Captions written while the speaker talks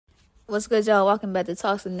What's good, y'all? Welcome back to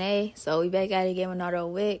Talks with Nay. So we back at it again with Nardo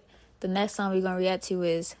Wick. The next song we're gonna react to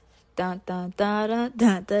is dun dun dun dun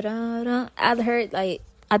dun dun dun dun. I heard I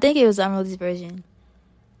think it was the unreleased version,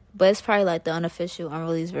 but it's probably like the unofficial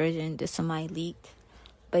unreleased version that somebody leaked.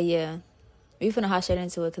 But yeah, we finna hot shit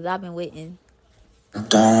into it because I've been waiting.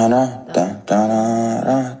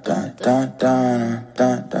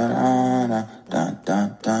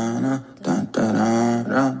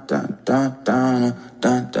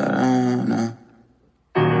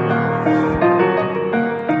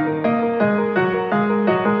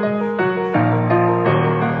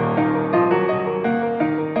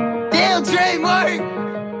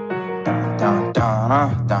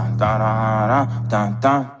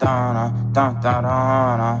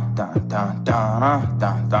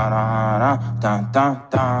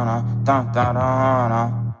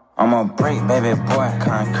 I'm a break, baby boy,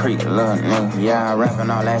 concrete, little nigga. Yeah, I rapping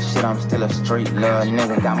all that shit, I'm still a street, little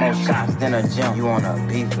nigga. Got more shots than a gym, you wanna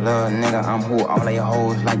beef, little nigga. I'm who all they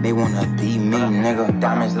hoes like they wanna be me, nigga.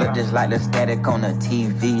 Diamonds look just like the static on the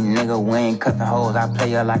TV, nigga. We ain't cuffing hoes, I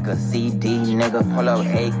play her like a CD, nigga. Pull up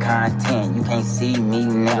A content, you can't see me,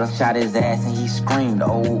 nigga. Shot his ass and he screamed,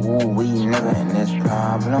 oh, ooh, wee, nigga. And there's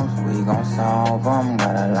problems, we gon' solve them.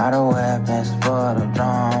 Got a lot of weapons for the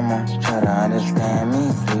drama. Try to understand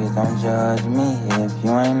me, please don't judge me if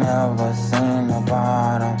you ain't never seen the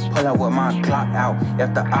bottom. Pull up with my clock out,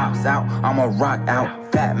 if the ops out, I'ma rock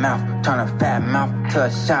out. Fat mouth, tryna fat mouth to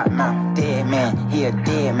a shot mouth. Dead man, he a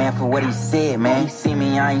dead man for what he said, man. He see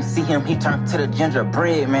me, I ain't see him, he turned to the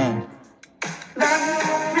gingerbread man.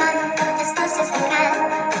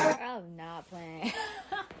 I'm not playing.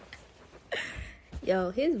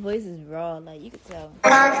 Yo, his voice is raw, like you could tell.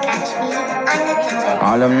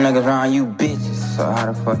 All them niggas around you bitches, so how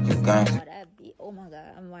the fuck you gang? Oh my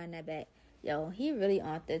god, I'm winding that back. Yo, he really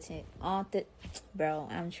on the bro,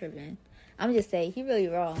 I'm tripping. I'm just saying, he really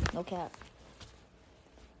raw, no cap.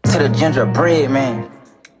 To the gingerbread man.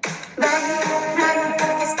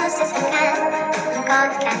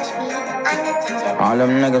 All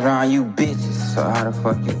them niggas around you bitches, so how the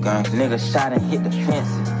fuck you gang? Nigga shot and hit the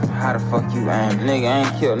fences, how the fuck you aim? Nigga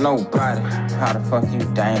ain't killed nobody, how the fuck you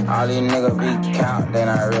dang? All these niggas be count, they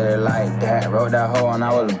not really like that. Wrote that hoe and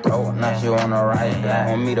I was broke, now she wanna write that.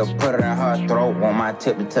 Want me to put it in her throat, want my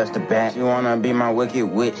tip to touch the back. She wanna be my wicked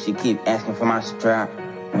witch, she keep asking for my strap.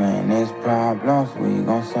 When there's problems, we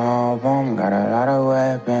gon' solve them. Got a lot of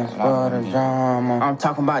weapons for the drama. I'm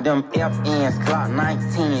talking about them FNs, Glock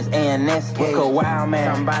 19s, ANS, Wick a wild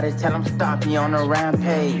man. Somebody tell him stop, he on a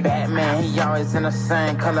rampage. Batman, he always in the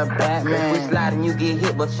same color, Batman. We slide and you get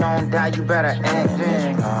hit, but you don't die, you better act in. When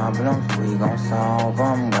there's problems, we gon' solve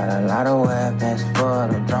them. Got a lot of weapons for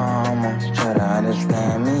the drama. Try to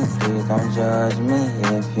understand me, please don't judge me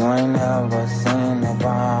if you ain't never seen the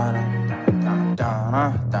bottom.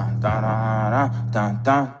 Alright,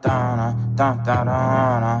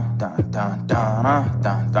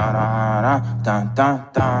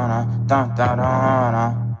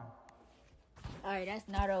 that's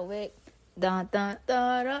Nardo Wick. Dun dun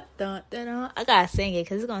dun dun dun dun dun. I gotta sing it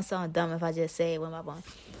because it's gonna sound dumb if I just say it with my phone.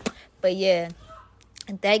 But yeah,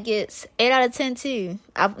 that gets 8 out of 10 too.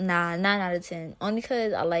 9 out of 10. Only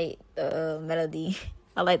because I like the melody.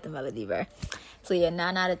 I like the melody, bro. So yeah,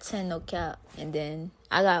 9 out of 10, no cap. And then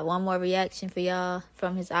I got one more reaction for y'all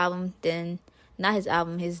from his album. Then, not his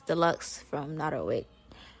album, his deluxe from Nardo Wick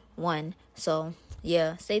 1. So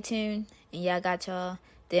yeah, stay tuned. And yeah, I got y'all.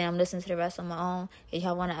 Then I'm listening to the rest on my own. If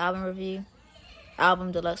y'all want an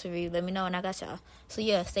album deluxe review, let me know and I got y'all. So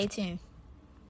yeah, stay tuned.